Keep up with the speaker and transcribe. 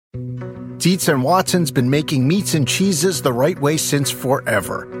Dietz and Watson's been making meats and cheeses the right way since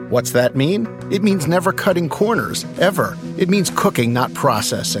forever. What's that mean? It means never cutting corners, ever. It means cooking, not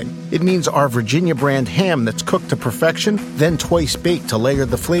processing. It means our Virginia brand ham that's cooked to perfection, then twice baked to layer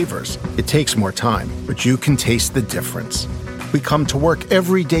the flavors. It takes more time, but you can taste the difference. We come to work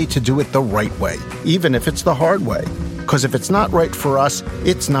every day to do it the right way, even if it's the hard way. Because if it's not right for us,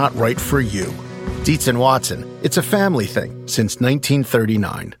 it's not right for you. Dietz and Watson, it's a family thing since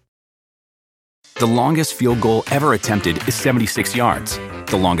 1939. The longest field goal ever attempted is 76 yards.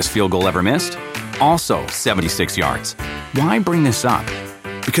 The longest field goal ever missed? Also 76 yards. Why bring this up?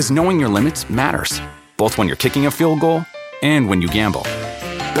 Because knowing your limits matters, both when you're kicking a field goal and when you gamble.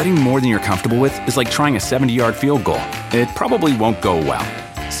 Betting more than you're comfortable with is like trying a 70-yard field goal. It probably won't go well.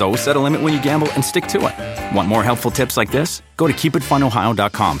 So set a limit when you gamble and stick to it. Want more helpful tips like this? Go to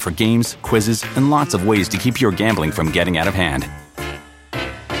keepitfunohio.com for games, quizzes, and lots of ways to keep your gambling from getting out of hand.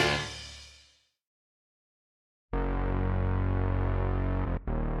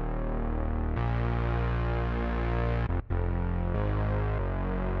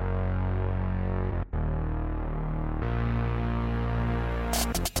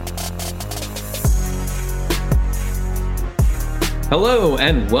 Hello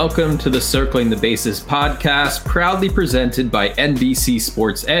and welcome to the Circling the Bases podcast, proudly presented by NBC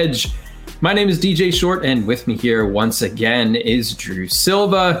Sports Edge. My name is DJ Short, and with me here once again is Drew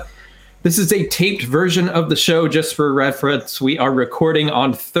Silva. This is a taped version of the show. Just for reference, we are recording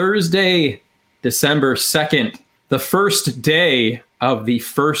on Thursday, December 2nd, the first day of the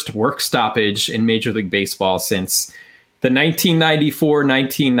first work stoppage in Major League Baseball since the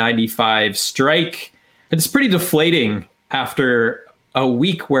 1994-1995 strike. It's pretty deflating after a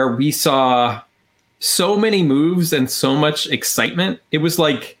week where we saw so many moves and so much excitement. It was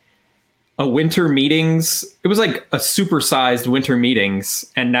like a winter meetings. It was like a supersized winter meetings,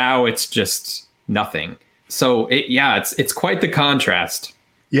 and now it's just nothing. So it's quite the contrast.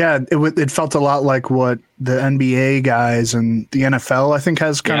 Yeah, it felt a lot like what the NBA guys and the NFL, I think,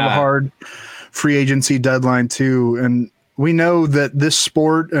 has kind of a hard free agency deadline too. And we know that this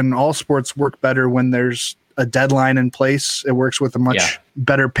sport and all sports work better when there's a deadline in place. It works with a much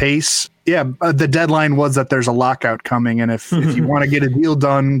better pace. The deadline was that there's a lockout coming, and if you want to get a deal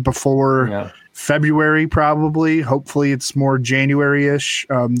done before February, hopefully it's more January-ish,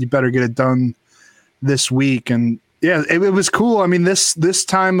 you better get it done this week. And it was cool. I mean, this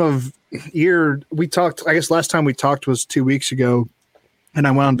time of year, we talked, I guess last time we talked was 2 weeks ago, and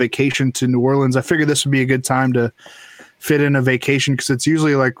I went on vacation to New Orleans. I figured this would be a good time to fit in a vacation because it's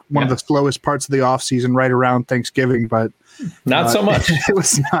usually like one of the slowest parts of the off season right around Thanksgiving, but not so much. It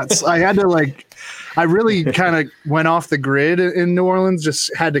was nuts. I had to I really kind of went off the grid in New Orleans,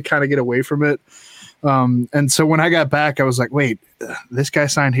 just had to kind of get away from it. And so when I got back, I was like, wait, this guy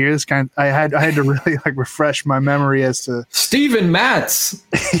signed here. This guy, I had to really refresh my memory as to Steven Matz.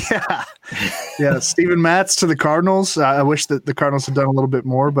 Steven Matz to the Cardinals. I wish that the Cardinals had done a little bit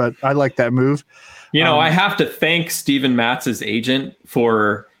more, but I like that move. I have to thank Steven Matz's agent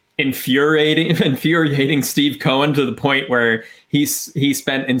for infuriating Steve Cohen to the point where he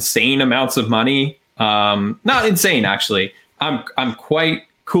spent insane amounts of money. Not insane, actually. I'm quite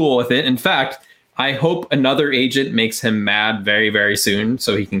cool with it. In fact, I hope another agent makes him mad very, very soon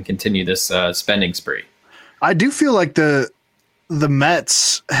so he can continue this spending spree. I do feel like the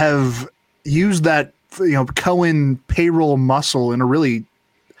Mets have used that Cohen payroll muscle in a really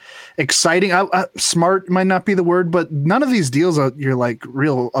exciting, smart might not be the word, but none of these deals you're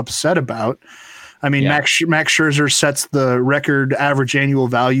real upset about. I mean, Max Scherzer sets the record average annual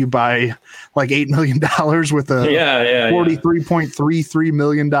value by $8 million with a $43.33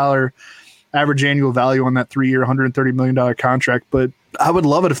 million average annual value on that 3-year, $130 million contract. But I would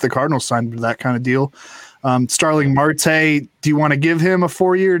love it if the Cardinals signed that kind of deal. Starling Marte, do you want to give him a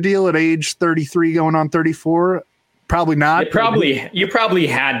 4-year deal at age 33 going on 34? Probably not. You probably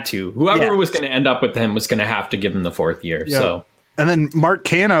had to. Whoever was going to end up with him was going to have to give him the 4th year. Yeah. So, and then Mark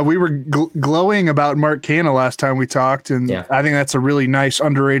Canha, we were glowing about Mark Canha last time we talked, and I think that's a really nice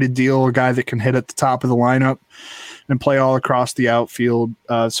underrated deal. A guy that can hit at the top of the lineup and play all across the outfield.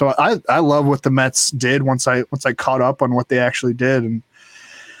 So I love what the Mets did once I caught up on what they actually did. And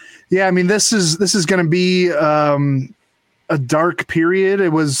I mean, this is going to be a dark period.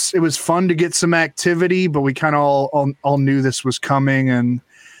 It was fun to get some activity, but we kind of all knew this was coming. And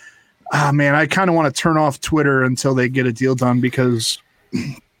I kind of want to turn off Twitter until they get a deal done, because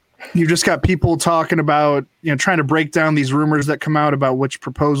you've just got people talking about, trying to break down these rumors that come out about which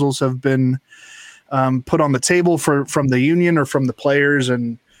proposals have been put on the table from the union or from the players.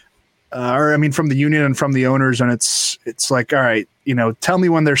 And from the union and from the owners. And it's like, all right, tell me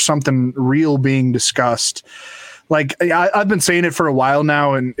when there's something real being discussed. Like I've been saying it for a while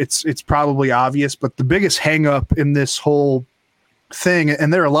now, and it's probably obvious, but the biggest hang up in this whole thing,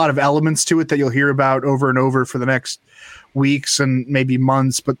 and there are a lot of elements to it that you'll hear about over and over for the next weeks and maybe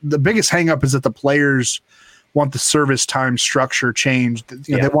months, but the biggest hang up is that the players want the service time structure changed.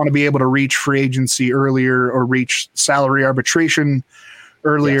 They want to be able to reach free agency earlier or reach salary arbitration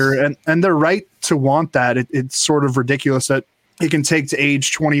earlier. Yes. And they're right to want that. It's sort of ridiculous that it can take to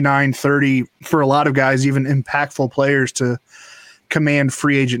age 29, 30 for a lot of guys, even impactful players, to command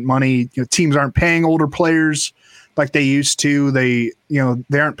free agent money. Teams aren't paying older players like they used to. They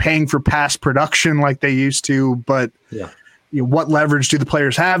aren't paying for past production like they used to, but what leverage do the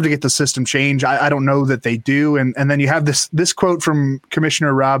players have to get the system changed? I don't know that they do. And then you have this quote from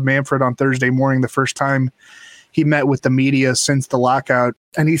Commissioner Rob Manfred on Thursday morning, the first time he met with the media since the lockout.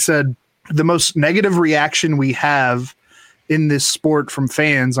 And he said, the most negative reaction we have in this sport from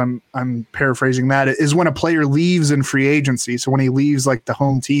fans, I'm paraphrasing that, is when a player leaves in free agency. So when he leaves like the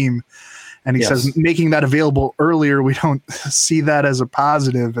home team, and he says making that available earlier, we don't see that as a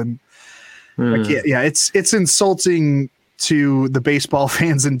positive. And it's insulting to the baseball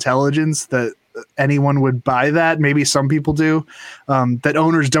fans' intelligence that anyone would buy that. Maybe some people do, that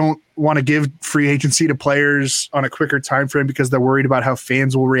owners don't want to give free agency to players on a quicker time frame because they're worried about how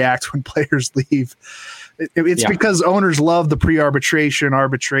fans will react when players leave. It's because owners love the pre-arbitration,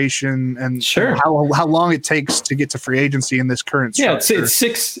 arbitration, and how long it takes to get to free agency in this current structure. Yeah,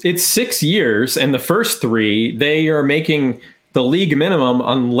 it's 6 years, and the first 3 they are making the league minimum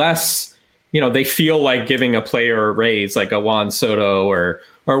unless they feel like giving a player a raise, like a Juan Soto or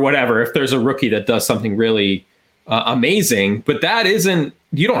whatever. If there's a rookie that does something really amazing, but that isn't.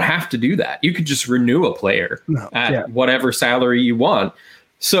 You don't have to do that. You could just renew a player at whatever salary you want.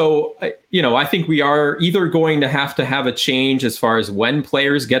 So, I think we are either going to have a change as far as when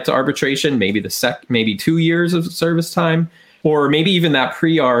players get to arbitration, maybe maybe 2 years of service time, or maybe even that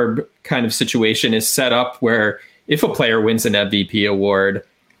pre-arb kind of situation is set up where if a player wins an MVP award,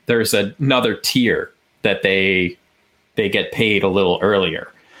 there's another tier that they get paid a little earlier.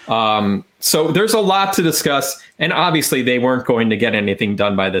 So there's a lot to discuss, and obviously they weren't going to get anything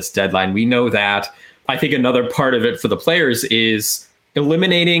done by this deadline. We know that. I think another part of it for the players is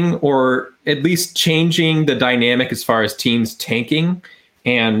eliminating or at least changing the dynamic as far as teams tanking.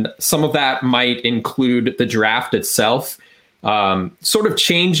 And some of that might include the draft itself, sort of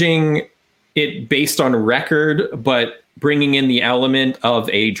changing it based on record, but bringing in the element of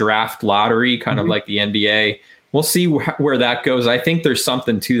a draft lottery, kind of like the NBA. We'll see where that goes. I think there's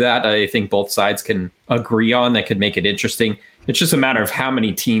something to that. I think both sides can agree on that could make it interesting. It's just a matter of how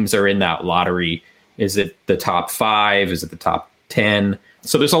many teams are in that lottery. Is it the top 5? Is it the top 10?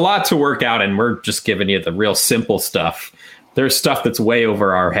 So there's a lot to work out, and we're just giving you the real simple stuff. There's stuff that's way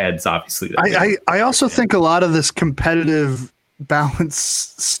over our heads, obviously. I also think a lot of this competitive balance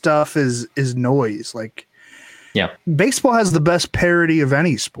stuff is noise. Like, baseball has the best parity of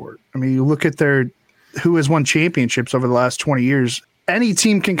any sport. I mean, you look at who has won championships over the last 20 years. Any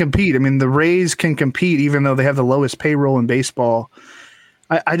team can compete. I mean, the Rays can compete, even though they have the lowest payroll in baseball.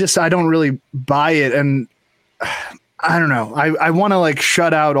 I don't really buy it. And I don't know. I want to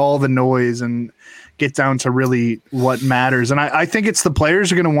shut out all the noise and get down to really what matters. And I think it's the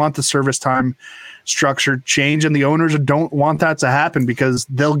players are going to want the service time structure change, and the owners don't want that to happen because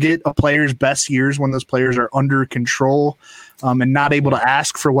they'll get a player's best years when those players are under control and not able to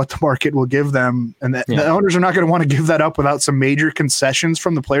ask for what the market will give them. And the owners are not going to want to give that up without some major concessions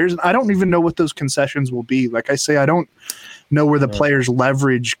from the players. And I don't even know what those concessions will be. Like I say, I don't know where the players'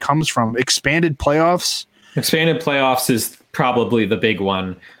 leverage comes from. Expanded playoffs is probably the big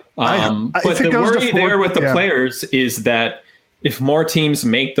one. But the worry there with the players is that if more teams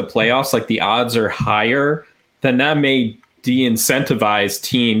make the playoffs, like the odds are higher, then that may de-incentivize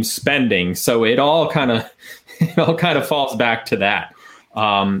team spending. So it all kind of falls back to that.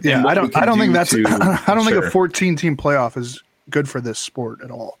 I don't think a 14-team playoff is good for this sport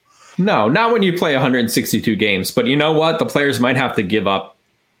at all. No, not when you play 162 games. But you know what? The players might have to give up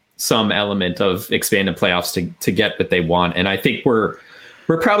some element of expanded playoffs to get what they want. And I think we're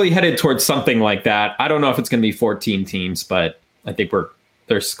probably headed towards something like that. I don't know if it's going to be 14 teams, but I think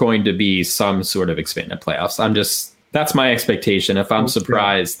there's going to be some sort of expanded playoffs. That's my expectation. If I'm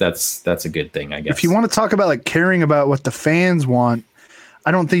surprised, that's a good thing, I guess. If you want to talk about caring about what the fans want,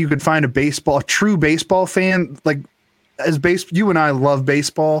 I don't think you could find a true baseball fan. You and I love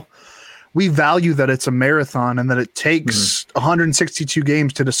baseball. We value that it's a marathon and that it takes 162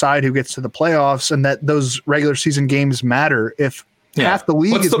 games to decide who gets to the playoffs, and that those regular season games matter. If half the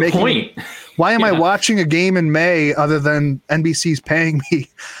league is making. Point? Why am I watching a game in May other than NBC's paying me?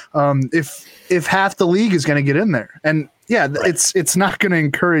 If half the league is going to get in there, and it's not going to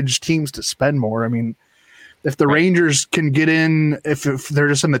encourage teams to spend more. I mean, if the Rangers can get in, if they're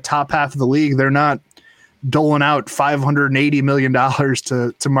just in the top half of the league, they're not doling out $580 million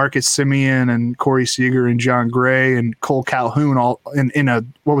to Marcus Semien and Corey Seager and John Gray and Cole Calhoun all in a,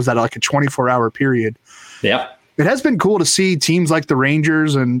 what was that, like a 24-hour period. Yeah. It has been cool to see teams like the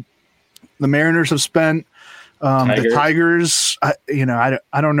Rangers and the Mariners have spent. The Tigers, I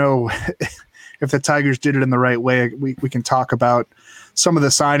don't know if the Tigers did it in the right way. We can talk about some of the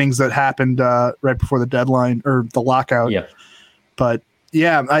signings that happened right before the deadline or the lockout. Yeah. But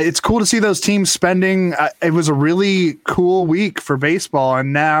yeah, it's cool to see those teams spending. It was a really cool week for baseball,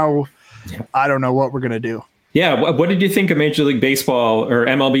 and now I don't know what we're going to do. Yeah, what did you think of Major League Baseball or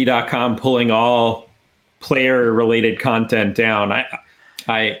MLB.com pulling all player-related content down?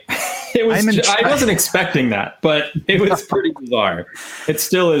 I wasn't expecting that, but it was pretty bizarre. It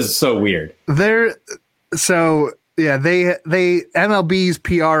still is so weird. MLB's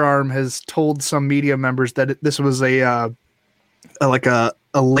PR arm has told some media members that this was a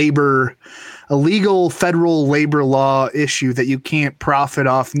legal federal labor law issue, that you can't profit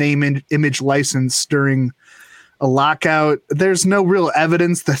off name and image license during a lockout. There's no real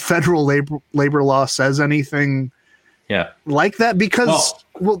evidence that federal labor law says anything like that because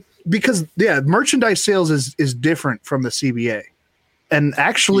merchandise sales is different from the CBA, and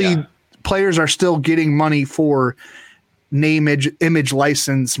actually players are still getting money for name image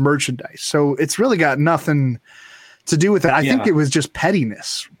license merchandise. So it's really got nothing to do with it. I think it was just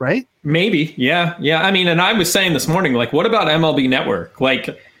pettiness, right? Maybe. Yeah. Yeah. I mean, and I was saying this morning, like, what about MLB Network? Like,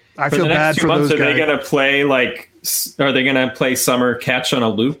 I feel bad for those guys. Are they going to play are they going to play Summer Catch on a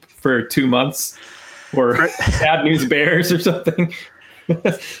Loop for 2 months, or Bad News Bears or something?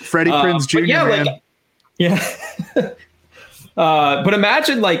 Freddie Prinze Jr. But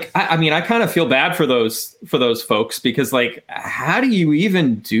imagine, I kind of feel bad for those folks, because how do you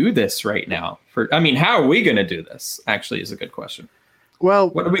even do this right now? How are we going to do this? Actually, is a good question. Well,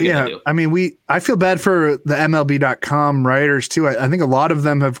 what are we going to do? I mean, I feel bad for the MLB.com writers too. I think a lot of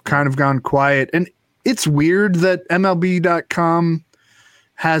them have kind of gone quiet, and it's weird that MLB.com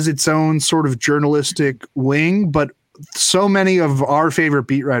has its own sort of journalistic wing, but so many of our favorite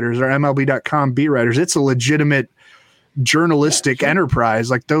beat writers are MLB.com beat writers. It's a legitimate journalistic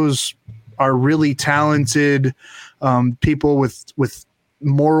enterprise. Like, those are really talented people with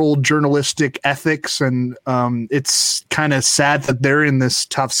moral journalistic ethics, and it's kind of sad that they're in this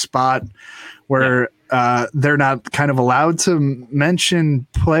tough spot where they're not kind of allowed to mention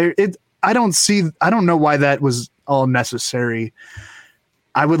player. I don't know why that was all necessary.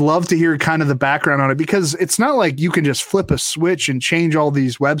 I would love to hear kind of the background on it, because it's not like you can just flip a switch and change all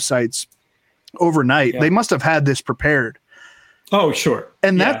these websites overnight. They must have had this prepared. Oh, sure.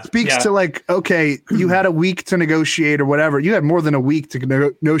 And that speaks to okay, you had a week to negotiate or whatever. You had more than a week to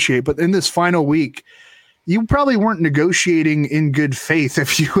negotiate, but in this final week, you probably weren't negotiating in good faith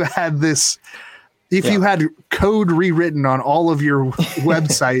if you had this, you had code rewritten on all of your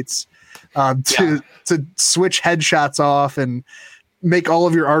websites to switch headshots off and make all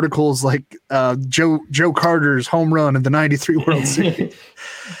of your articles like Joe Carter's home run in the 93 World Series.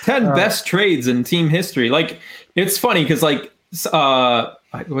 10 best trades in team history. It's funny because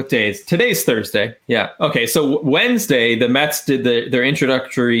what day is today's Thursday? Yeah. Okay. So Wednesday, the Mets did their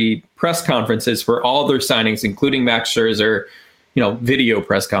introductory press conferences for all their signings, including Max Scherzer, video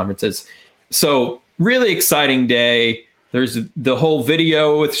press conferences. So really exciting day. There's the whole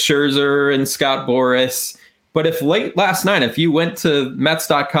video with Scherzer and Scott Boras. But if late last night, if you went to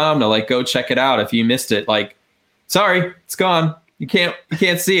Mets.com to go check it out, if you missed it, sorry, it's gone. You can't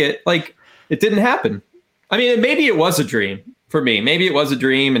see it. It didn't happen. I mean, maybe it was a dream for me. Maybe it was a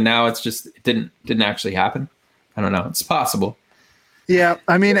dream, and now it didn't actually happen. I don't know. It's possible. Yeah,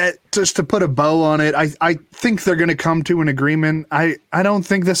 I mean, just to put a bow on it, I think they're going to come to an agreement. I don't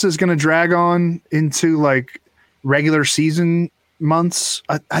think this is going to drag on into regular season months.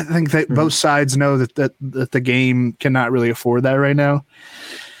 I think that both sides know that the game cannot really afford that right now.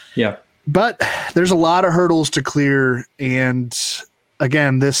 Yeah. But there's a lot of hurdles to clear, and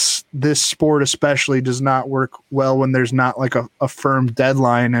again, this sport especially does not work well when there's not a firm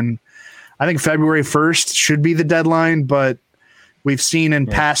deadline. And I think February 1st should be the deadline, but we've seen in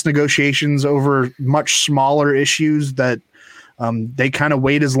past negotiations over much smaller issues that they kind of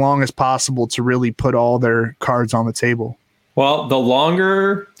wait as long as possible to really put all their cards on the table. Well, the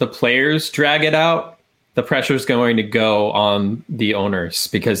longer the players drag it out, the pressure is going to go on the owners,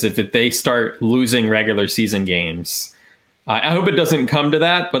 because if they start losing regular season games, I hope it doesn't come to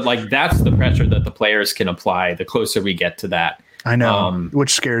that, but like that's the pressure that the players can apply the closer we get to that. I know,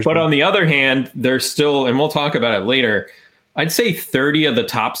 which scares me. But on the other hand, there's still, and we'll talk about it later, I'd say 30 of the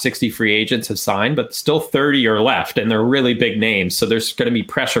top 60 free agents have signed, but still 30 are left, and they're really big names. So there's going to be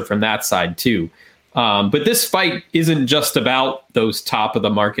pressure from that side too. But this fight isn't just about those top of the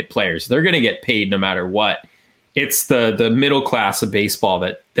market players. They're going to get paid no matter what. It's the middle class of baseball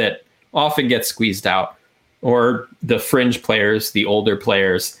that often gets squeezed out, or the fringe players, the older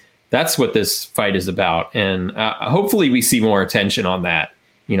players. That's what this fight is about. And hopefully we see more attention on that,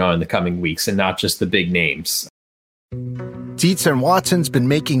 in the coming weeks, and not just the big names. Dietz and Watson's been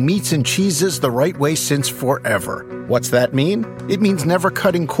making meats and cheeses the right way since forever. What's that mean? It means never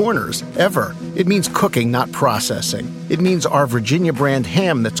cutting corners, ever. It means cooking, not processing. It means our Virginia brand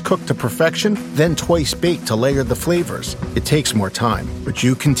ham that's cooked to perfection, then twice baked to layer the flavors. It takes more time, but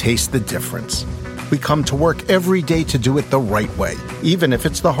you can taste the difference. We come to work every day to do it the right way, even if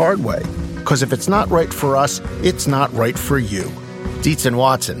it's the hard way. Because if it's not right for us, it's not right for you. Dietz and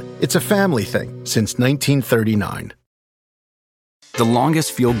Watson, it's a family thing since 1939. The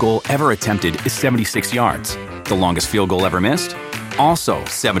longest field goal ever attempted is 76 yards. The longest field goal ever missed? Also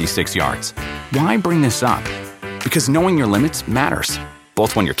 76 yards. Why bring this up? Because knowing your limits matters,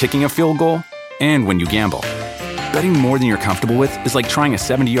 both when you're kicking a field goal and when you gamble. Betting more than you're comfortable with is like trying a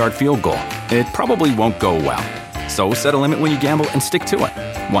 70-yard field goal. It probably won't go well. So set a limit when you gamble and stick to it.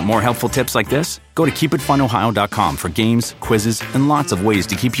 Want more helpful tips like this? Go to keepitfunohio.com for games, quizzes, and lots of ways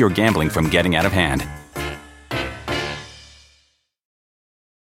to keep your gambling from getting out of hand.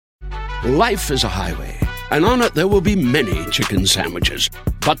 Life is a highway, and on it there will be many chicken sandwiches.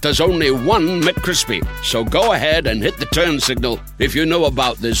 But there's only one McCrispy. So go ahead and hit the turn signal if you know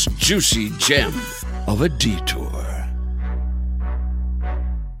about this juicy gem of a detour.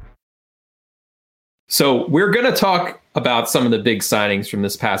 So we're going to talk about some of the big signings from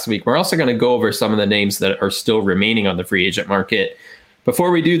this past week. We're also going to go over some of the names that are still remaining on the free agent market.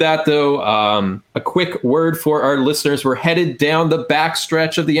 Before we do that, though, a quick word for our listeners. We're headed down the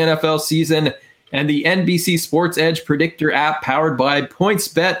backstretch of the NFL season, and the NBC Sports Edge Predictor app powered by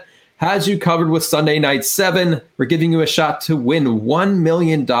PointsBet has you covered with Sunday Night 7. We're giving you a shot to win $1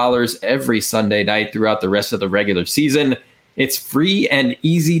 million every Sunday night throughout the rest of the regular season. It's free and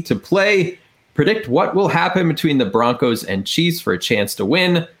easy to play. Predict what will happen between the Broncos and Chiefs for a chance to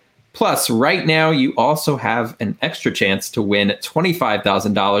win. Plus, right now, you also have an extra chance to win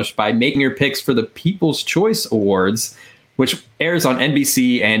 $25,000 by making your picks for the People's Choice Awards, which airs on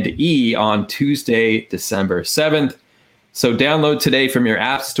NBC and E on Tuesday, December 7th. So download today from your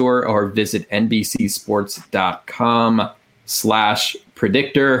app store or visit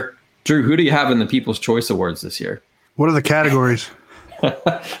NBCSports.com/predictor. Drew, who do you have in the People's Choice Awards this year? What are the categories?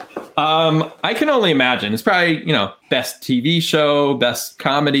 I can only imagine. It's probably, best TV show, best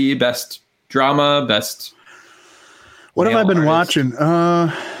comedy, best drama, best. What have I been watching?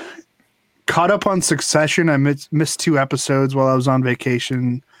 Caught up on Succession. I missed 2 episodes while I was on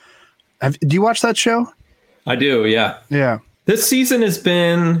vacation. Do you watch that show? I do, yeah. Yeah. This season has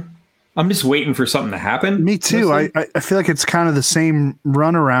been, I'm just waiting for something to happen. Me too. I feel like it's kind of the same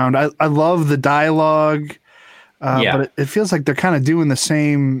runaround. I love the dialogue, but it feels like they're kind of doing the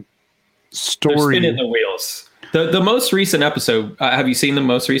same story. They're spinning the wheels. The most recent episode, have you seen the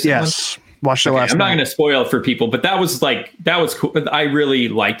most recent one? Yes. Watched it last night. I'm not going to spoil it for people, but that was cool. I really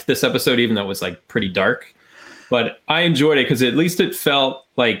liked this episode, even though it was pretty dark. But I enjoyed it because at least it felt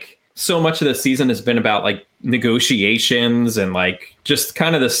like so much of the season has been about negotiations and just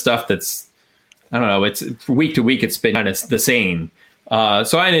kind of the stuff that's, I don't know, it's week to week, it's been kind of the same.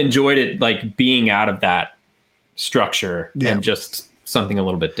 So I enjoyed it being out of that structure and just something a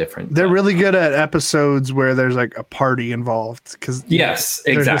little bit different. They're really good at episodes where there's a party involved because yes,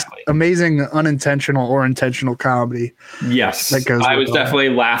 exactly. Amazing unintentional or intentional comedy. Yes, that goes. I was definitely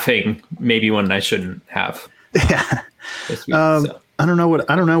laughing maybe when I shouldn't have. Yeah. This week, so. I don't know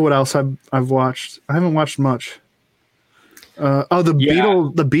what else I've watched. I haven't watched much. The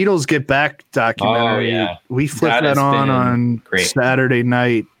Beatles Get Back documentary. Oh, yeah. We flipped that on Saturday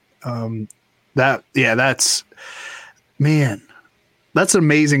night. That's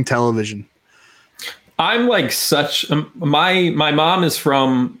amazing television. I'm my mom is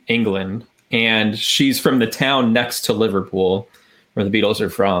from England, and she's from the town next to Liverpool where the Beatles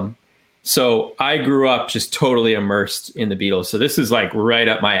are from. So I grew up just totally immersed in the Beatles. So this is right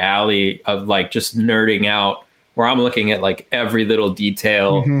up my alley of just nerding out, where I'm looking at every little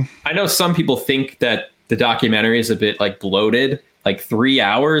detail. Mm-hmm. I know some people think that the documentary is a bit bloated, 3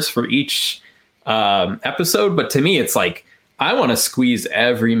 hours for each episode. But to me, it's I want to squeeze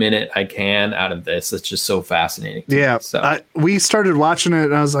every minute I can out of this. It's just so fascinating. Yeah. So We started watching it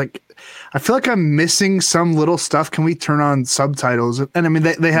and I was like, I feel like I'm missing some little stuff. Can we turn on subtitles? And I mean,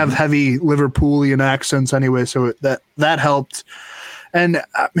 they have heavy Liverpoolian accents anyway, so that helped. And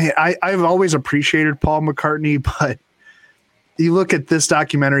I mean, I've always appreciated Paul McCartney, but you look at this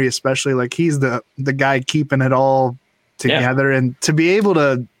documentary, especially, like, he's the guy keeping it all together. And to be able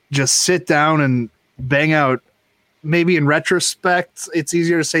to just sit down and bang out, maybe in retrospect, it's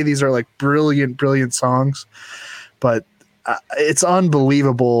easier to say these are like brilliant songs, but it's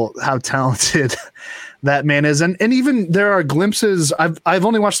unbelievable how talented that man is. And even there are glimpses. I've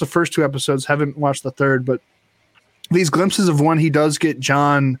only watched the first 2 episodes, haven't watched the third, but these glimpses of when he does get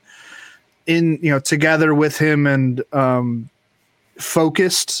John in, together with him and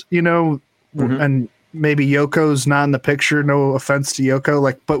focused, and maybe Yoko's not in the picture. No offense to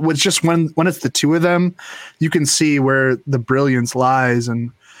Yoko, but it's just when it's the two of them, you can see where the brilliance lies.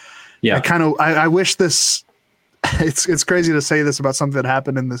 And I wish this. It's crazy to say this about something that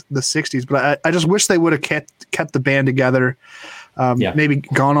happened in the 60s, but I just wish they would have kept the band together. Maybe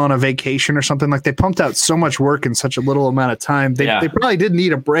gone on a vacation or something. Like, they pumped out so much work in such a little amount of time. They probably did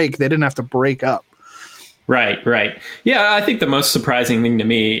need a break. They didn't have to break up. Right. Yeah, I think the most surprising thing to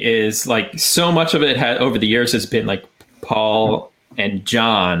me is, like, so much of it over the years has been like Paul and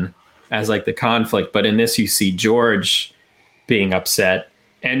John as like the conflict, but in this you see George being upset,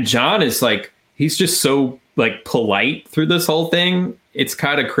 and John is like, he's just so like polite through this whole thing. It's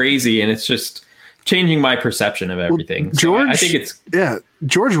kind of crazy, and it's just changing my perception of everything. Well, George, so I think it's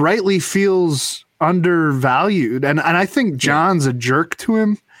George rightly feels undervalued, and I think John's a jerk to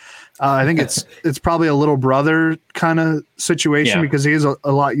him. I think it's probably a little brother kind of situation because he is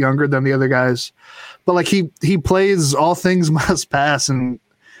a lot younger than the other guys. But like he plays All Things Must Pass, and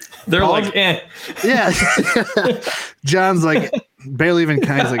they're like, eh. Yeah. John's like barely even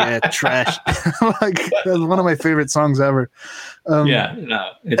kind. He's like, trash. Like, that's one of my favorite songs ever.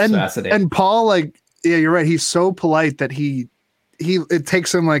 It's fascinating. And Paul, like, yeah, you're right. He's so polite that it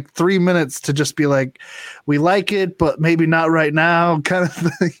takes him like 3 minutes to just be like, we like it, but maybe not right now, kind of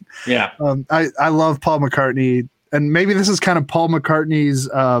thing. Yeah. I love Paul McCartney, and maybe this is kind of Paul McCartney's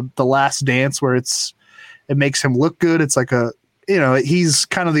The Last Dance, where it makes him look good. It's like he's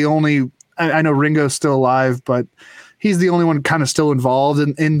kind of the only, I know Ringo's still alive, but he's the only one kind of still involved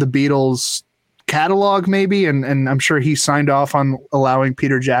in the Beatles catalog, maybe. And I'm sure he signed off on allowing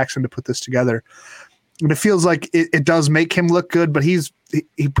Peter Jackson to put this together. And it feels like it does make him look good, but he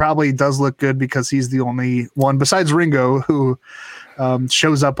probably does look good because he's the only one besides Ringo who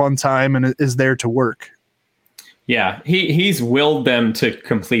shows up on time and is there to work. Yeah, he's willed them to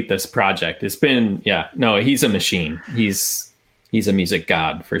complete this project. It's been, he's a machine. He's a music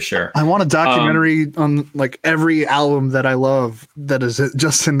god for sure. I want a documentary on like every album that I love that is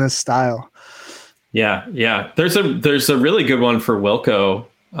just in this style. Yeah. There's a really good one for Wilco.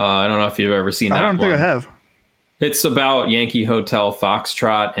 I don't know if you've ever seen that. I don't think I have. It's about Yankee Hotel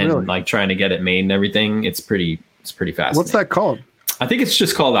Foxtrot and really? Like trying to get it made and everything. It's pretty fascinating. What's that called? I think it's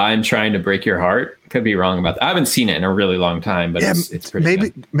just called I'm Trying to Break Your Heart. Could be wrong about that. I haven't seen it in a really long time, but it's pretty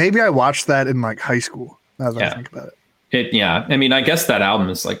good. Maybe I watched that in like high school. Now that I think about it. I mean, I guess that album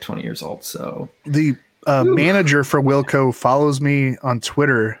is like 20 years old. So the manager for Wilco follows me on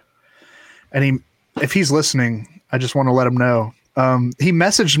Twitter, and if he's listening, I just want to let him know. He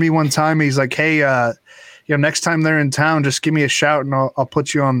messaged me one time. He's like, hey, next time they're in town, just give me a shout and I'll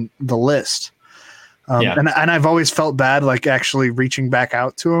put you on the list. And I've always felt bad, like actually reaching back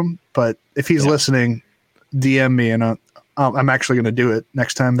out to him. But if he's listening, DM me and I'm actually going to do it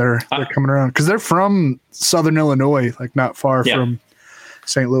next time they're coming around, because they're from Southern Illinois, like not far from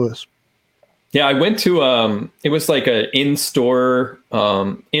St. Louis. Yeah, I went to it was like a in-store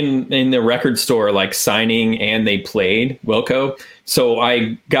in the record store, like signing, and they played Wilco. So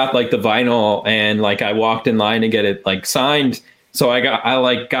I got like the vinyl and like I walked in line to get it like signed. So I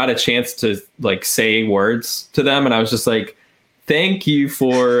got a chance to like say words to them, and I was just like, thank you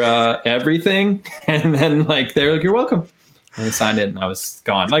for everything. And then like they're like, you're welcome. And I signed it and I was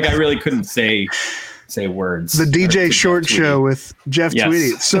gone. Like I really couldn't say words. The DJ Short Show with Jeff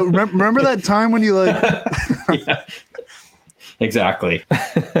Tweedy. So remember that time when you like yeah, exactly.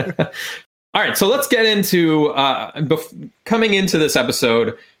 All right, so let's get into coming into this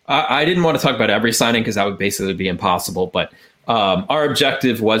episode. I didn't want to talk about every signing because that would basically be impossible, but our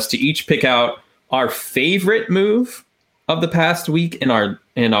objective was to each pick out our favorite move of the past week and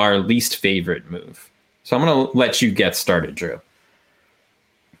our least favorite move. So I'm going to let you get started, Drew.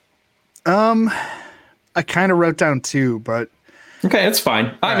 I kind of wrote down 2, but okay, that's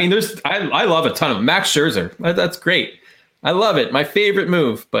fine. I mean, I love a ton of Max Scherzer. That's great. I love it. My favorite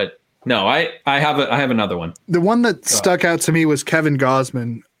move, but no, I have another one. The one that stuck out to me was Kevin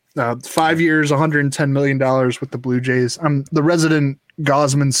Gausman. 5 years, $110 million with the Blue Jays. I'm the resident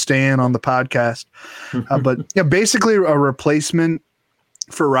Gausman stan on the podcast. But basically a replacement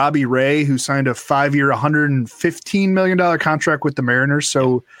for Robbie Ray, who signed a 5-year, $115 million contract with the Mariners.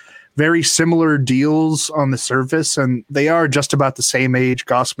 So very similar deals on the surface, and they are just about the same age.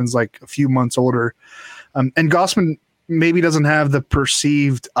 Gausman's like a few months older. And Gausman maybe doesn't have the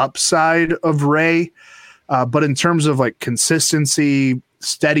perceived upside of Ray, but in terms of like consistency,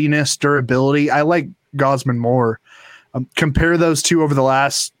 steadiness, durability, I like Gausman more. Compare those two over the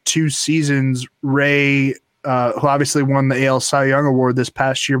last 2 seasons. Ray, who obviously won the AL Cy Young Award this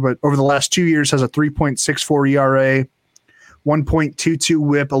past year, but over the last 2 years has a 3.64 ERA, 1.22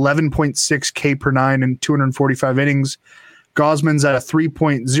 whip, 11.6 K per nine in 245 innings. Gausman's at a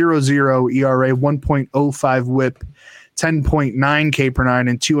 3.00 ERA, 1.05 whip, 10.9 K per nine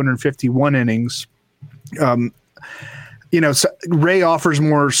in 251 innings. So Ray offers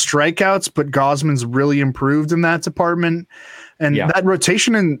more strikeouts, but Gausman's really improved in that department. And that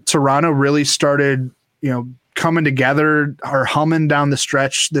rotation in Toronto really started, coming together or humming down the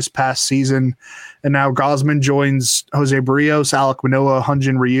stretch this past season. And now Gausman joins Jose Barrios, Alek Manoah,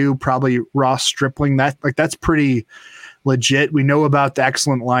 Hyun-Jin Ryu, probably Ross Stripling. That's pretty legit. We know about the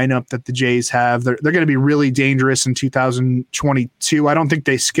excellent lineup that the Jays have. They're going to be really dangerous in 2022. I don't think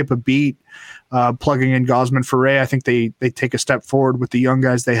they skip a beat plugging in Gausman for Ray. I think they take a step forward with the young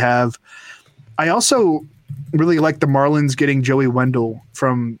guys they have. I also really like the Marlins getting Joey Wendell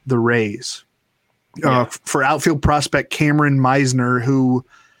from the Rays. For outfield prospect Cameron Meisner, who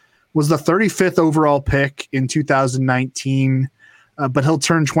was the 35th overall pick in 2019, but he'll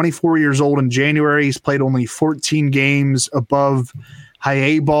turn 24 years old in January. He's played only 14 games above high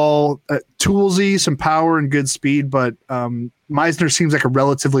A ball, toolsy, some power and good speed, but Meisner seems like a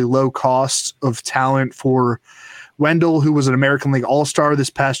relatively low cost of talent for Wendell, who was an American League All-Star this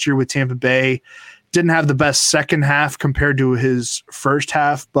past year with Tampa Bay. Didn't have the best second half compared to his first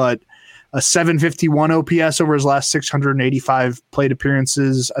half, but a 751 OPS over his last 685 plate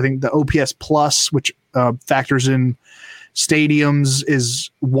appearances. I think the OPS plus, which factors in stadiums, is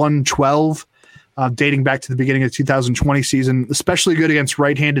 112, dating back to the beginning of the 2020 season, especially good against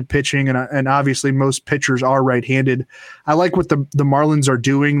right-handed pitching. And obviously most pitchers are right-handed. I like what the Marlins are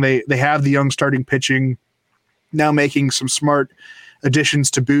doing. They have the young starting pitching, now making some smart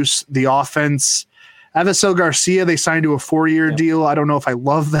additions to boost the offense. Avisail Garcia, they signed to a 4-year deal. I don't know if I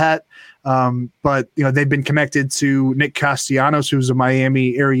love that. But they've been connected to Nick Castellanos, who's a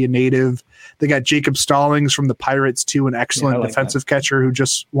Miami area native. They got Jacob Stallings from the Pirates too, an excellent defensive catcher who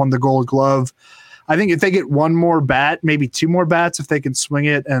just won the Gold Glove. I think if they get one more bat, maybe 2 more bats, if they can swing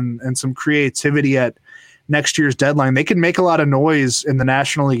it and some creativity at next year's deadline, they can make a lot of noise in the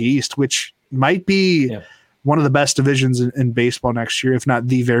National League East, which might be one of the best divisions in baseball next year, if not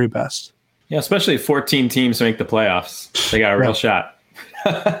the very best. Yeah, especially if 14 teams make the playoffs. They got a real shot.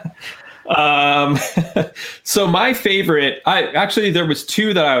 So my favorite, there was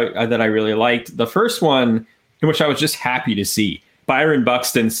 2 that I really liked. The first one, in which I was just happy to see, Byron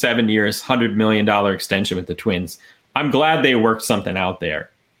Buxton, 7 years, $100 million extension with the Twins. I'm glad they worked something out there.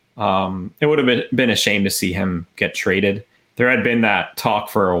 It would have been a shame to see him get traded. There had been that talk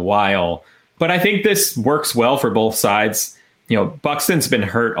for a while, but I think this works well for both sides. Buxton's been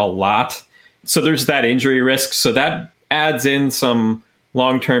hurt a lot, so there's that injury risk. So that adds in some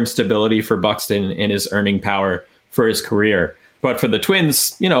long-term stability for Buxton and his earning power for his career. But for the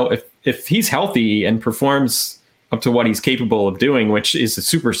Twins, if he's healthy and performs up to what he's capable of doing, which is a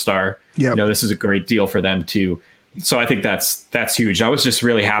superstar, this is a great deal for them too. So I think that's huge. I was just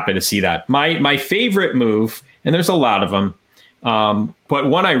really happy to see that. My favorite move, and there's a lot of them, but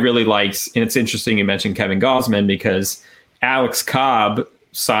one I really liked, and it's interesting you mentioned Kevin Gausman, because Alex Cobb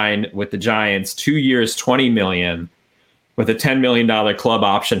signed with the Giants, 2 years, $20 million, with a $10 million club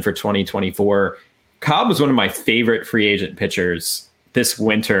option for 2024. Cobb was one of my favorite free agent pitchers this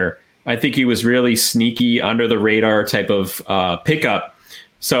winter. I think he was really sneaky, under the radar type of pickup.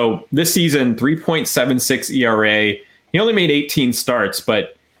 So this season, 3.76 ERA. He only made 18 starts,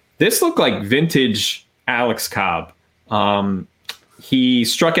 but this looked like vintage Alex Cobb. He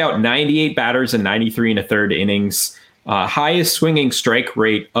struck out 98 batters in 93 1/3 innings, highest swinging strike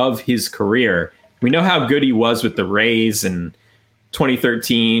rate of his career. We know how good he was with the Rays in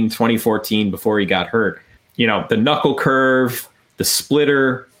 2013, 2014 before he got hurt. The knuckle curve, the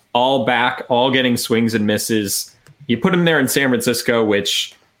splitter, all back, all getting swings and misses. You put him there in San Francisco,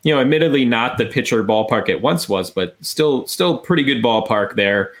 which, admittedly not the pitcher ballpark it once was, but still pretty good ballpark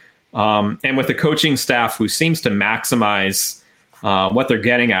there. And with the coaching staff who seems to maximize what they're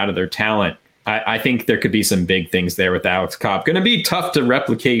getting out of their talent, I think there could be some big things there with Alex Cobb. Going to be tough to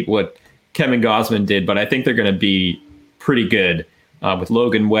replicate what Kevin Gausman did, but I think they're going to be pretty good with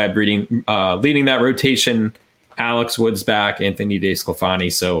Logan Webb leading that rotation. Alex Wood's back, Anthony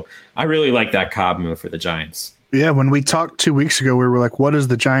DeSclafani. So I really like that Cobb move for the Giants. Yeah, when we talked 2 weeks ago, we were like, what is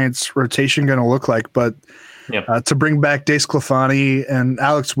the Giants rotation going to look like? But to bring back DeSclafani and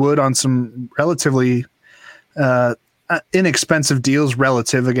Alex Wood on some relatively inexpensive deals,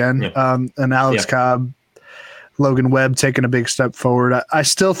 and Alex Cobb, Logan Webb taking a big step forward. I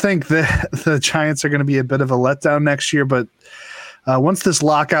still think that the Giants are going to be a bit of a letdown next year, but once this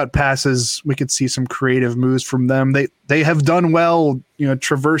lockout passes, we could see some creative moves from them. They have done well,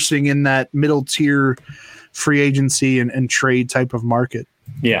 traversing in that middle tier free agency and trade type of market.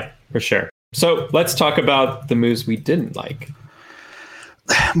 Yeah, for sure. So let's talk about the moves we didn't like.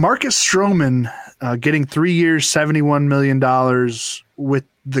 Marcus Stroman getting 3 years, $71 million with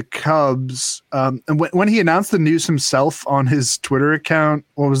the Cubs. And when he announced the news himself on his Twitter account,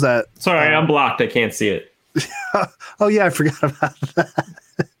 what was that? Sorry, I'm blocked. I can't see it. Oh, yeah, I forgot about that.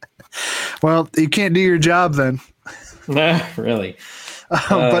 Well, you can't do your job then. Really?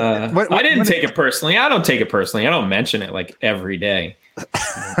 But I didn't take it personally. I don't take it personally. I don't mention it like every day.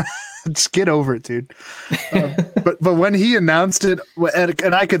 Just get over it, dude. But when he announced it,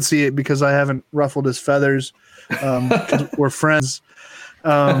 and I could see it because I haven't ruffled his feathers. We're friends.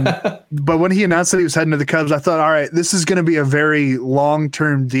 But when he announced that he was heading to the Cubs, I thought, all right, this is going to be a very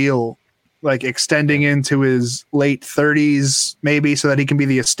long-term deal, like extending into his late 30s, maybe, so that he can be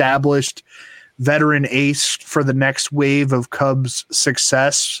the established veteran ace for the next wave of Cubs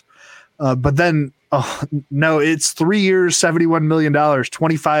success. But then, no, it's 3 years, $71 million,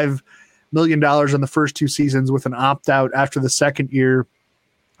 $25 million in the first two seasons with an opt-out after the second year.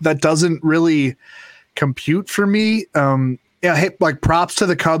 That doesn't really compute for me. Like props to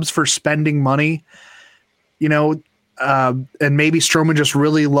the Cubs for spending money, and maybe Stroman just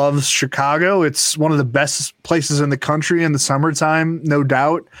really loves Chicago. It's one of the best places in the country in the summertime, no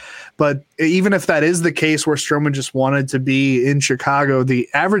doubt. But even if that is the case where Stroman just wanted to be in Chicago, the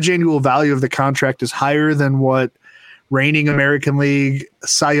average annual value of the contract is higher than what reigning American League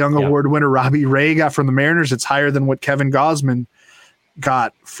Cy Young Award winner Robbie Ray got from the Mariners. It's higher than what Kevin Gausman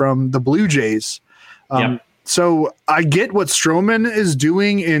got from the Blue Jays. So I get what Stroman is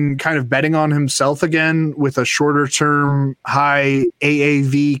doing in kind of betting on himself again with a shorter term, high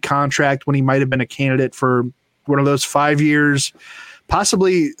AAV contract when he might have been a candidate for one of those 5 years,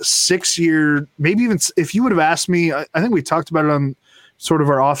 possibly 6 year, maybe even if you would have asked me, I think we talked about it on sort of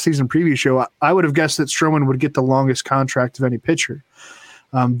our offseason preview show. I would have guessed that Stroman would get the longest contract of any pitcher.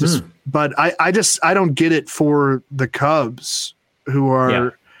 But I don't get it for the Cubs who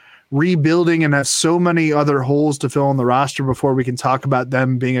are rebuilding and have so many other holes to fill on the roster before we can talk about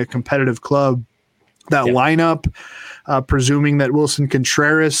them being a competitive club. That lineup, presuming that Wilson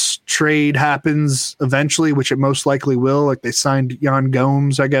Contreras trade happens eventually, which it most likely will, like they signed Yan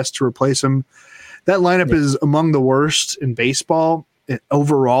Gomes, I guess, to replace him. That lineup is among the worst in baseball.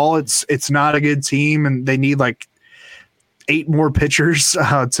 Overall, it's not a good team, and they need like 8 more pitchers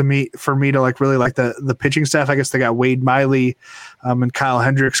for me to like really like the pitching staff. I guess they got Wade Miley and Kyle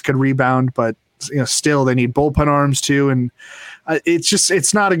Hendricks could rebound, but still they need bullpen arms too. And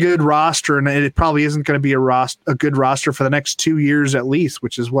it's not a good roster, and it probably isn't going to be a good roster for the next 2 years at least,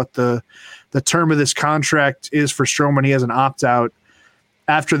 which is what the term of this contract is for Stroman. He has an opt out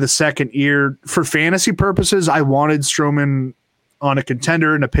after the second year. For fantasy purposes, I wanted Stroman on a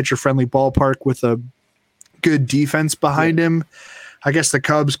contender in a pitcher friendly ballpark with a good defense behind him. I guess the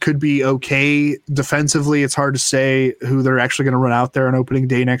Cubs could be okay defensively. It's hard to say who they're actually going to run out there on opening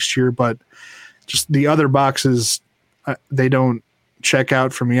day next year, but just the other boxes, they don't check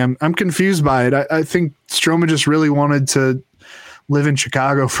out for me. I'm confused by it. I think Stroman just really wanted to live in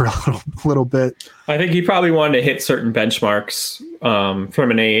Chicago for a little bit. I think he probably wanted to hit certain benchmarks from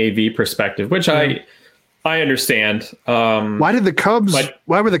an AAV perspective, which I understand. Why did the Cubs?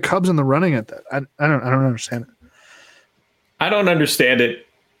 Why were the Cubs in the running at that? I don't understand it. I don't understand it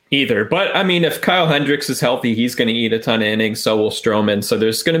either. But I mean, if Kyle Hendricks is healthy, he's going to eat a ton of innings. So will Stroman. So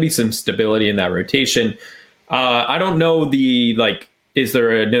there's going to be some stability in that rotation. I don't know is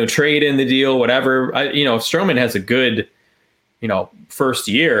there a no trade in the deal? Whatever. If Stroman has a good, first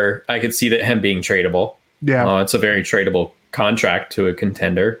year, I could see that him being tradable. Yeah, it's a very tradable contract to a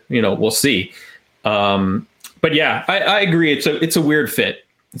contender. We'll see. But yeah, I agree. It's a weird fit.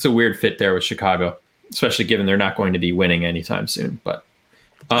 It's a weird fit there with Chicago, especially given they're not going to be winning anytime soon. But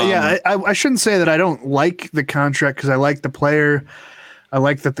I shouldn't say that I don't like the contract because I like the player. I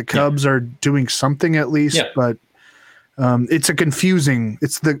like that the Cubs are doing something at least, but it's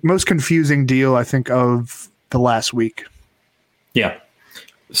the most confusing deal, I think, of the last week. Yeah.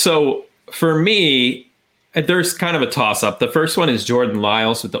 So for me, there's kind of a toss up. The first one is Jordan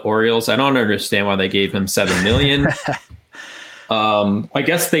Lyles with the Orioles. I don't understand why they gave him $7 million. I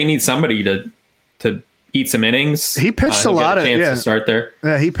guess they need somebody to eat some innings. He pitched a lot to start there.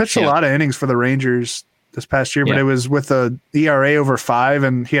 Yeah, he pitched a lot of innings for the Rangers this past year, but it was with a ERA over 5,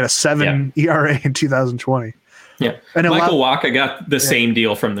 and he had a 7 ERA in 2020. Yeah. And Michael Wacha got the same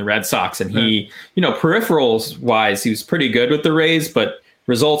deal from the Red Sox, and he, peripherals wise, he was pretty good with the Rays, but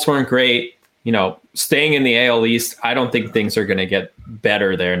results weren't great. Staying in the AL East, I don't think things are going to get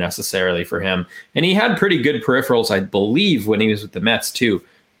better there necessarily for him. And he had pretty good peripherals, I believe, when he was with the Mets too,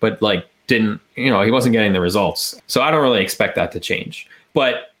 but he wasn't getting the results. So I don't really expect that to change.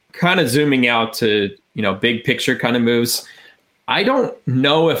 But kind of zooming out to, big picture kind of moves, I don't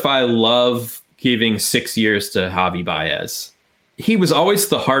know if I love giving 6 years to Javi Baez. He was always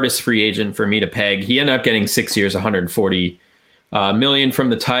the hardest free agent for me to peg. He ended up getting 6 years, $140 million from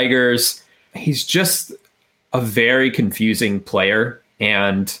the Tigers. He's just a very confusing player,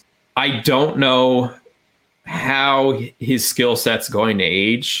 and I don't know how his skill set's going to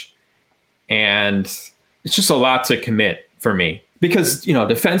age, and it's just a lot to commit for me because,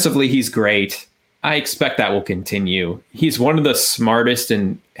 defensively he's great. I expect that will continue. He's one of the smartest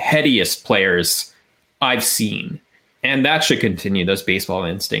and headiest players I've seen, and that should continue, those baseball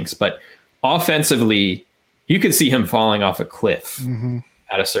instincts. But offensively, you could see him falling off a cliff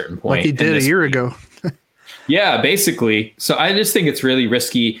at a certain point. Like he did a year ago. Yeah, basically. So I just think it's really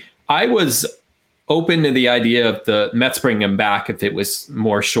risky. I was open to the idea of the Mets bringing him back if it was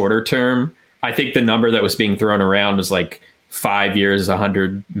more shorter term. I think the number that was being thrown around was 5 years,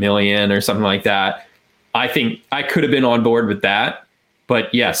 $100 million or something like that. I think I could have been on board with that.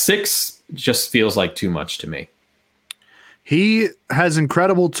 But yeah, 6 just feels like too much to me. He has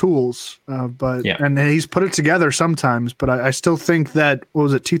incredible tools, and he's put it together sometimes. But I still think that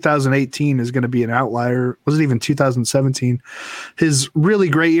 2018 is going to be an outlier. Was it even 2017? His really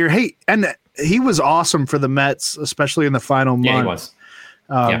great year. Hey, and he was awesome for the Mets, especially in the final month. Yeah, he was.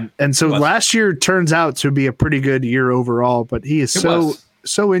 And so last year turns out to be a pretty good year overall. But he is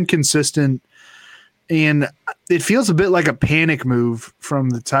so inconsistent, and it feels a bit like a panic move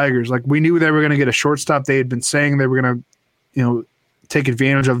from the Tigers. We knew they were going to get a shortstop. They had been saying they were going to take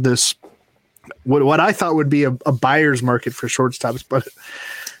advantage of this, what I thought would be a buyer's market for shortstops, but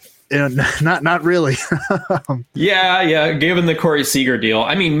not really. Yeah. Given the Corey Seager deal,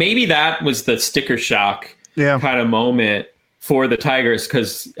 I mean, maybe that was the sticker shock kind of moment for the Tigers,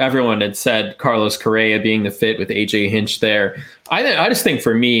 because everyone had said Carlos Correa being the fit with AJ Hinch there. I just think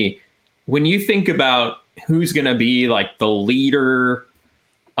for me, when you think about who's going to be the leader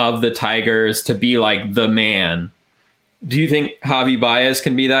of the Tigers, to be the man, do you think Javi Baez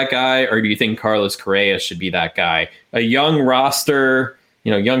can be that guy, or do you think Carlos Correa should be that guy? A young roster,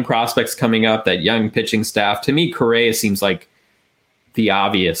 young prospects coming up, that young pitching staff. To me, Correa seems like the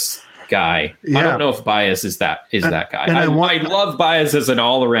obvious guy. Yeah. I don't know if Baez is that guy. I love Baez as an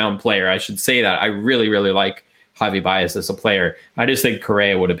all-around player. I should say that. I really, really like Javi Baez as a player. I just think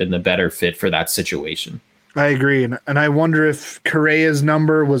Correa would have been the better fit for that situation. I agree. And I wonder if Correa's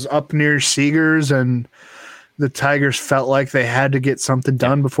number was up near Seager's and the Tigers felt like they had to get something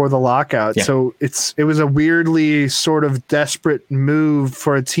done before the lockout. Yeah. So it was a weirdly sort of desperate move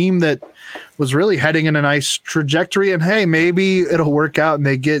for a team that was really heading in a nice trajectory. And hey, maybe it'll work out and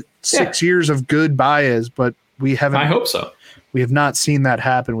they get 6 years of good Baez, but we haven't. I hope so. We have not seen that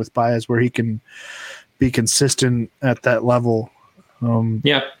happen with Baez, where he can be consistent at that level. And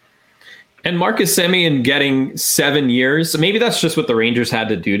Marcus Semien getting 7 years. Maybe that's just what the Rangers had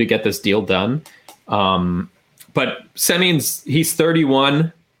to do to get this deal done. But Semien, he's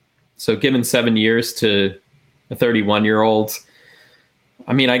 31, so given 7 years to a 31-year-old,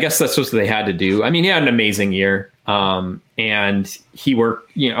 I mean, I guess that's what they had to do. I mean, he had an amazing year, and he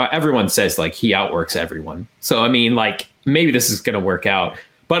worked. Everyone says he outworks everyone. So I mean, maybe this is going to work out.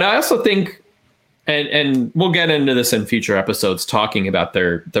 But I also think, and we'll get into this in future episodes, talking about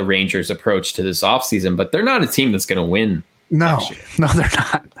the Rangers' approach to this offseason, but they're not a team that's going to win. No, they're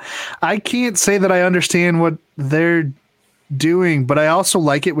not. I can't say that I understand what they're doing, but I also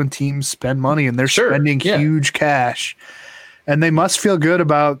like it when teams spend money and they're spending huge cash, and they must feel good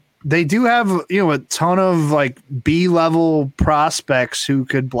about. They do have a ton of B-level prospects who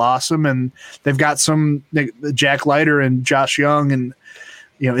could blossom, and they've got some Jack Leiter and Josh Young and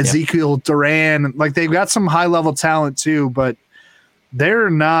Ezekiel Duran. They've got some high-level talent too, but they're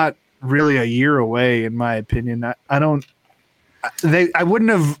not really a year away, in my opinion. I don't. I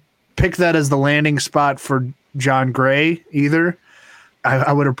wouldn't have picked that as the landing spot for John Gray either.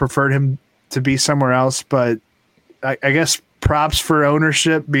 I would have preferred him to be somewhere else, but I guess props for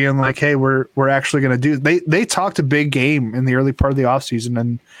ownership being like, hey, we're actually going to do. They talked a big game in the early part of the offseason,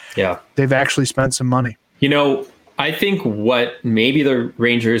 and they've actually spent some money. I think what maybe the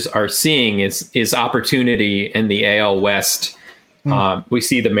Rangers are seeing is opportunity in the AL West. We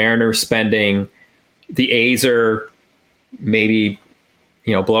see the Mariners spending. The A's are maybe,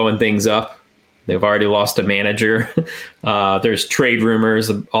 blowing things up. They've already lost a manager. There's trade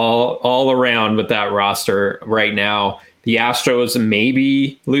rumors all around with that roster right now. The Astros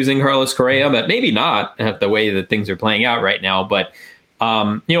maybe losing Carlos Correa, but maybe not the way that things are playing out right now. But,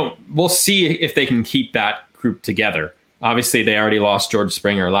 we'll see if they can keep that group together. Obviously, they already lost George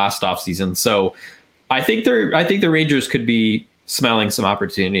Springer last offseason. So I think the Rangers could be smelling some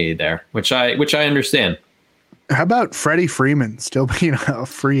opportunity there, which I understand. How about Freddie Freeman still being a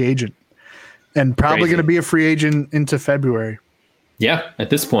free agent and probably going to be a free agent into February? Yeah, at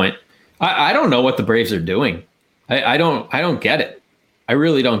this point, I don't know what the Braves are doing. I don't get it. I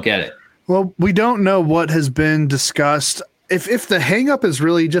really don't get it. Well, we don't know what has been discussed. If the hang-up is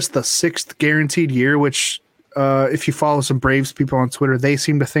really just the 6th guaranteed year, which if you follow some Braves people on Twitter, they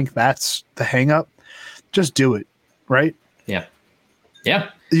seem to think that's the hang-up. Just do it, right? Yeah. Yeah.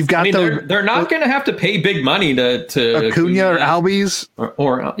 You've got they're not going to have to pay big money to Acuna or Albies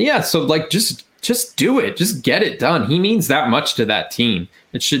or so just do it. Just get it done. He means that much to that team.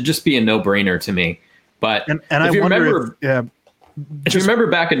 It should just be a no-brainer to me. But if you remember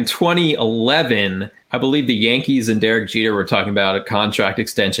back in 2011, I believe the Yankees and Derek Jeter were talking about a contract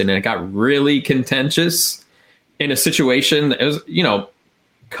extension, and it got really contentious in a situation that was,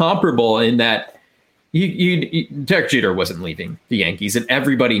 comparable in that Derek Jeter wasn't leaving the Yankees, and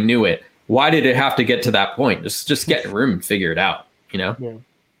everybody knew it. Why did it have to get to that point? Just get in a room and figure it out, Yeah.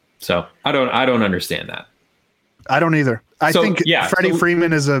 So I don't understand that. I don't either. I think Freddie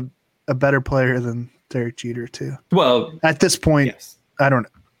Freeman is a better player than Derek Jeter too. Well, at this point, yes. I don't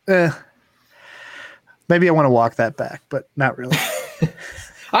know. Maybe I want to walk that back, but not really.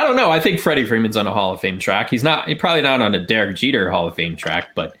 I don't know. I think Freddie Freeman's on a Hall of Fame track. He's probably not on a Derek Jeter Hall of Fame track,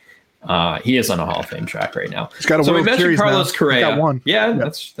 but he is on a Hall of Fame track right now. He's got a World Series now. Carlos Correa. Got one. Yeah,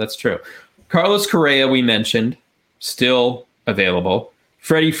 that's true. Carlos Correa, we mentioned, still available.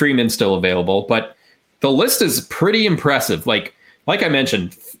 Freddie Freeman still available, but the list is pretty impressive. Like I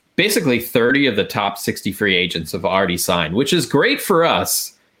mentioned, basically 30 of the top 60 free agents have already signed, which is great for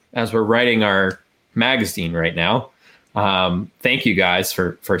us as we're writing our magazine right now. Thank you guys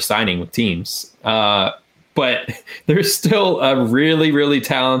for signing with teams. But there's still a really, really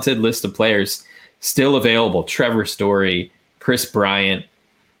talented list of players still available. Trevor Story, Chris Bryant,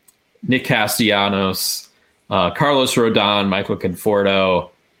 Nick Castellanos, Carlos Rodon, Michael Conforto,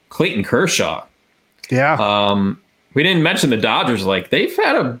 Clayton Kershaw. Yeah. We didn't mention the Dodgers. They've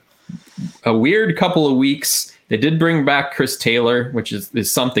had a weird couple of weeks. They did bring back Chris Taylor, which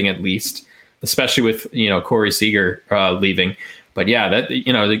is something at least, especially with, Corey Seager leaving. But yeah,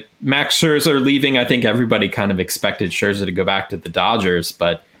 the Max Scherzer leaving, I think everybody kind of expected Scherzer to go back to the Dodgers,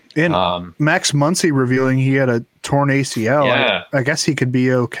 but Max Muncy revealing he had a torn ACL. Yeah. I guess he could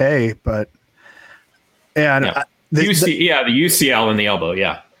be okay, but the UCL in the elbow.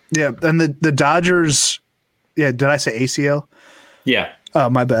 Yeah. Yeah. And the Dodgers. Yeah. Did I say ACL? Yeah. Oh,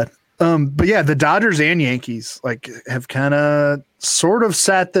 my bad. But yeah, the Dodgers and Yankees have kind of sort of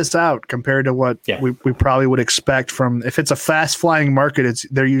sat this out compared to what we probably would expect from, if it's a fast flying market,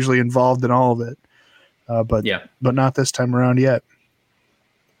 they're usually involved in all of it. But not this time around yet.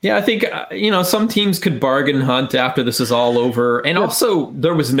 Yeah, I think, some teams could bargain hunt after this is all over. And also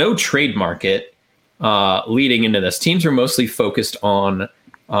there was no trade market leading into this. Teams are mostly focused on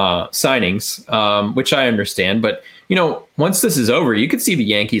signings, which I understand. But, once this is over, you could see the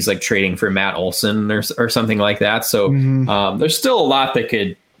Yankees trading for Matt Olson or something like that. So there's still a lot that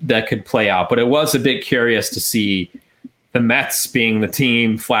could play out. But it was a bit curious to see the Mets being the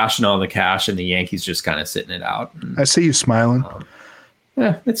team flashing all the cash and the Yankees just kind of sitting it out. And, I see you smiling.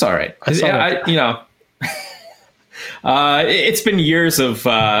 Yeah, it's all right. It's been years of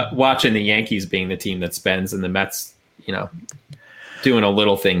watching the Yankees being the team that spends and the Mets, doing a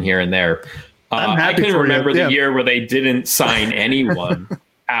little thing here and there. I can remember the year where they didn't sign anyone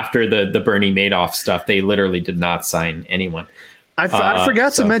after the Bernie Madoff stuff. They literally did not sign anyone. I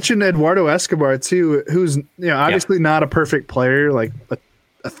forgot to mention Eduardo Escobar too, who's obviously not a perfect player, like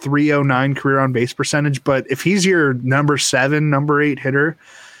a 309 career on base percentage, but if he's your number 7, number 8 hitter,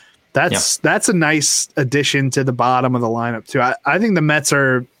 that's a nice addition to the bottom of the lineup too. I think the Mets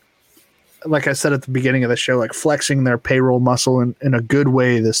are like I said at the beginning of the show, like flexing their payroll muscle in a good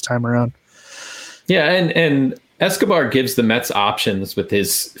way this time around. Yeah, and Escobar gives the Mets options with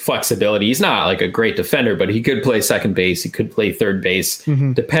his flexibility. He's not like a great defender, but he could play second base. He could play third base.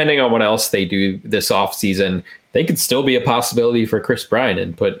 Depending on what else they do this offseason, they could still be a possibility for Chris Bryant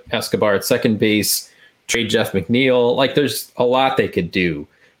and put Escobar at second base, trade Jeff McNeil. Like there's a lot they could do.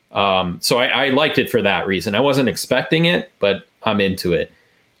 So I liked it for that reason. I wasn't expecting it, but I'm into it.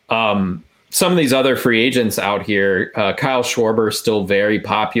 Some of these other free agents out here, Kyle Schwarber still very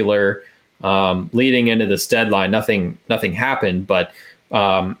popular. Leading into this deadline, nothing happened, but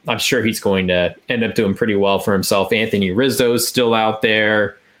I'm sure he's going to end up doing pretty well for himself. Anthony Rizzo's still out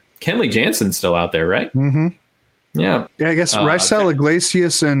there. Kenley Jansen's still out there, right? Mm-hmm. Yeah. I guess Raisel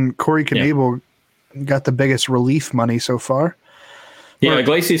Iglesias and Corey Knebel got the biggest relief money so far. Yeah,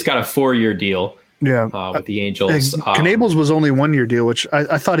 Iglesias got a 4-year deal. Yeah, with the Angels. Knebel's was only 1-year deal, which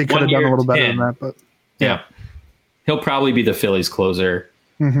I thought he could have done a little better than that. But yeah, he'll probably be the Phillies closer.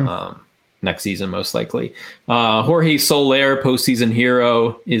 Next season, most likely. Jorge Soler, postseason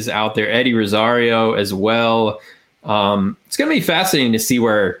hero, is out there. Eddie Rosario as well. It's going to be fascinating to see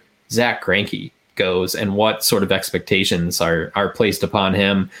where Zach Greinke goes and what sort of expectations are placed upon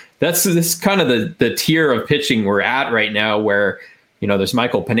him. This kind of the tier of pitching we're at right now, where there's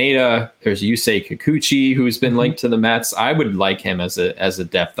Michael Pineda, there's Yusei Kikuchi, who's been linked to the Mets. I would like him as a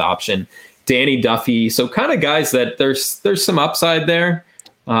depth option. Danny Duffy, so kind of guys that there's some upside there.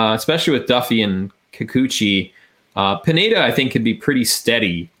 Especially with Duffy and Kikuchi. Pineda, I think, could be pretty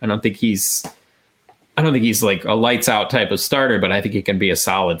steady. I don't think he's like a lights out type of starter, but I think he can be a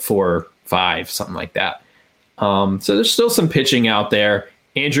solid 4-5, something like that. So there's still some pitching out there.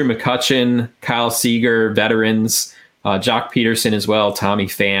 Andrew McCutchen, Kyle Seager, veterans, Jock Peterson as well, Tommy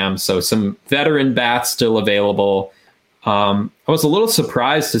Pham. So some veteran bats still available. I was a little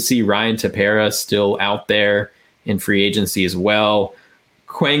surprised to see Ryan Tepera still out there in free agency as well.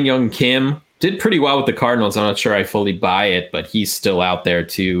 Kwang Young Kim did pretty well with the Cardinals. I'm not sure I fully buy it, but he's still out there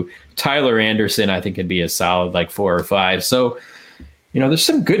too. Tyler Anderson, I think, could be a solid like 4 or 5. So, there's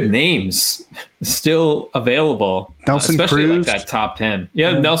some good names still available. Nelson especially Cruz, like that top 10.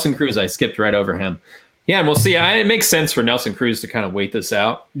 Yeah, Nelson Cruz. I skipped right over him. Yeah, and we'll see. It makes sense for Nelson Cruz to kind of wait this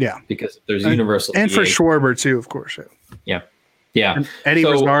out. Yeah, because there's universal and for Schwarber too, of course. Yeah. And Eddie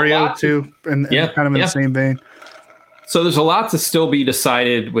Rosario too, and kind of in the same vein. So there's a lot to still be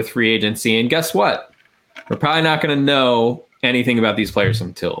decided with free agency. And guess what? We're probably not going to know anything about these players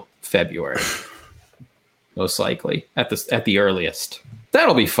until February. Most likely at the earliest.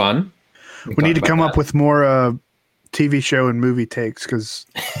 That'll be fun. We need to come up with more TV show and movie takes, because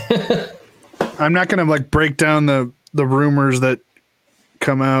I'm not going to break down the rumors that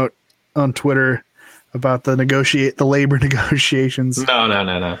come out on Twitter about the labor negotiations.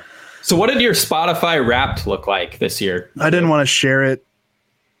 No. So what did your Spotify Wrapped look like this year? I didn't want to share it.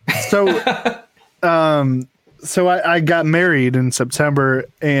 So I got married in September,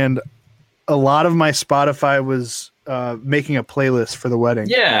 and a lot of my Spotify was making a playlist for the wedding.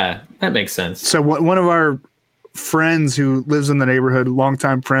 Yeah, that makes sense. So one of our friends who lives in the neighborhood,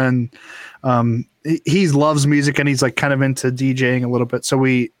 longtime friend, he loves music, and he's kind of into DJing a little bit. So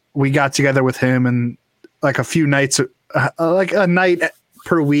we got together with him, and a few nights, a night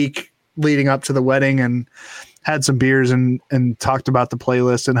per week leading up to the wedding, and had some beers and talked about the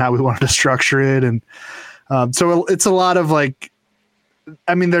playlist and how we wanted to structure it. And so it's a lot of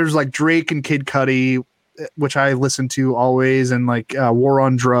there's Drake and Kid Cudi, which I listen to always, and War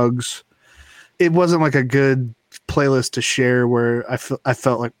on Drugs. It wasn't a good playlist to share where I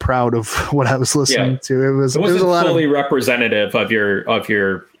felt proud of what I was listening to. It wasn't a lot fully representative of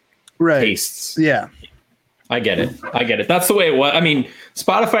your tastes. Yeah. I get it. That's the way it was. I mean,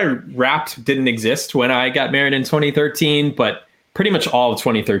 Spotify Wrapped didn't exist when I got married in 2013, but pretty much all of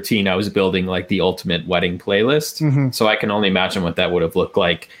 2013, I was building the ultimate wedding playlist. Mm-hmm. So I can only imagine what that would have looked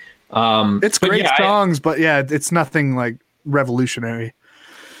like. It's great songs, but it's nothing revolutionary.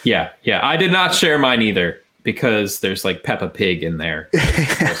 Yeah. I did not share mine either, because there's Peppa Pig in there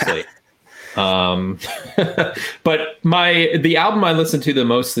mostly. But the album I listened to the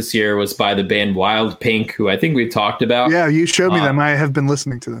most this year was by the band Wild Pink, who I think we've talked about. Yeah, you showed me them. I have been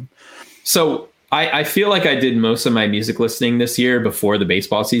listening to them. So I feel like I did most of my music listening this year before the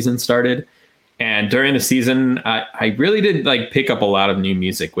baseball season started. And during the season, I really did pick up a lot of new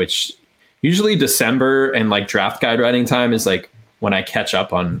music, which usually December and draft guide writing time is when I catch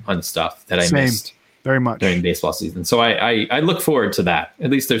up on stuff that I missed very much during baseball season. So I look forward to that.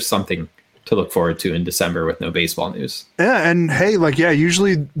 At least there's something to look forward to in December with no baseball news. Yeah. And hey,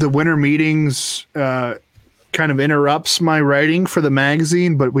 usually the winter meetings kind of interrupts my writing for the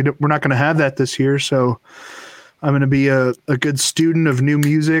magazine, but we're not going to have that this year. So I'm going to be a good student of new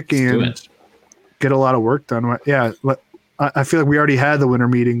music and get a lot of work done. Yeah. I feel like we already had the winter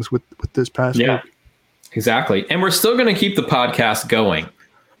meetings with this past week. Exactly. And we're still going to keep the podcast going,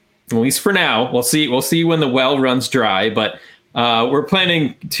 at least for now. We'll see when the well runs dry, but we're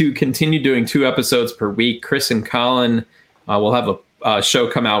planning to continue doing 2 episodes per week. Chris and Colin will have a show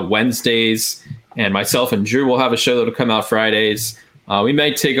come out Wednesdays, and myself and Drew will have a show that'll come out Fridays. We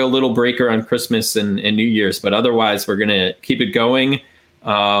might take a little breaker on Christmas and New Year's, but otherwise we're going to keep it going.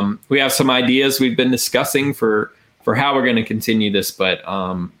 We have some ideas we've been discussing for how we're going to continue this, but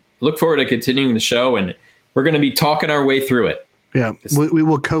look forward to continuing the show, and we're going to be talking our way through it. Yeah, we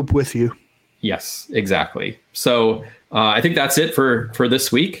will cope with you. Yes, exactly. So I think that's it for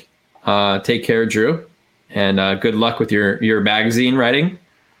this week. Take care, Drew, and good luck with your magazine writing.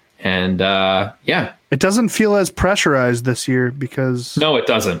 And it doesn't feel as pressurized this year because no, it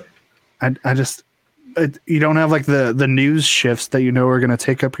doesn't. I just you don't have like the news shifts that are going to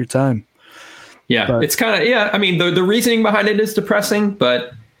take up your time. Yeah, but it's kind of I mean, the reasoning behind it is depressing,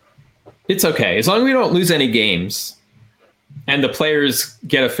 but it's okay as long as we don't lose any games and the players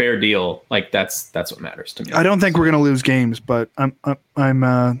get a fair deal. Like that's what matters to me. I don't think we're going to lose games, but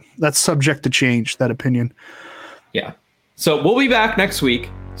I'm that's subject to change, that opinion. Yeah. So we'll be back next week.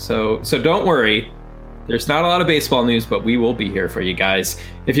 So don't worry. There's not a lot of baseball news, but we will be here for you guys.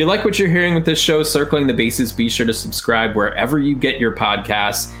 If you like what you're hearing with this show, Circling the Bases, be sure to subscribe wherever you get your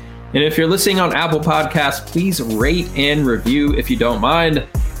podcasts. And if you're listening on Apple Podcasts, please rate and review if you don't mind.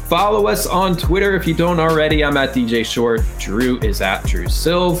 Follow us on Twitter if you don't already. I'm at DJ Short. Drew is at Drew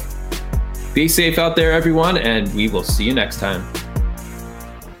Silv. Be safe out there, everyone, and we will see you next time.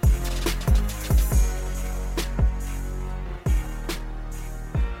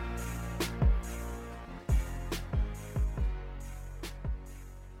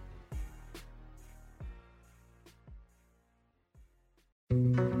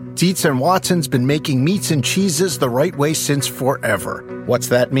 Dietz & Watson's been making meats and cheeses the right way since forever. What's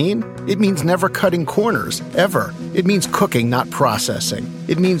that mean? It means never cutting corners, ever. It means cooking, not processing.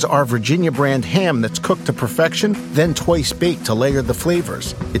 It means our Virginia brand ham that's cooked to perfection, then twice baked to layer the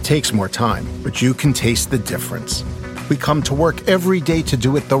flavors. It takes more time, but you can taste the difference. We come to work every day to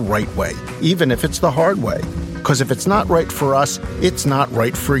do it the right way, even if it's the hard way. Because if it's not right for us, it's not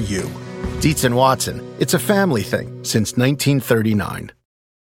right for you. Dietz & Watson, it's a family thing since 1939.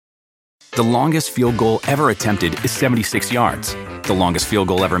 The longest field goal ever attempted is 76 yards. The longest field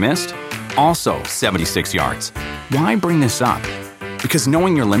goal ever missed? Also 76 yards. Why bring this up? Because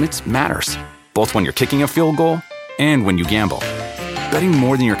knowing your limits matters, both when you're kicking a field goal and when you gamble. Betting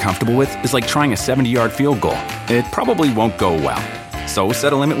more than you're comfortable with is like trying a 70-yard field goal. It probably won't go well. So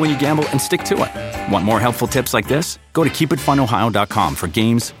set a limit when you gamble and stick to it. Want more helpful tips like this? Go to keepitfunohio.com for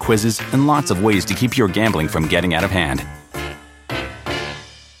games, quizzes, and lots of ways to keep your gambling from getting out of hand.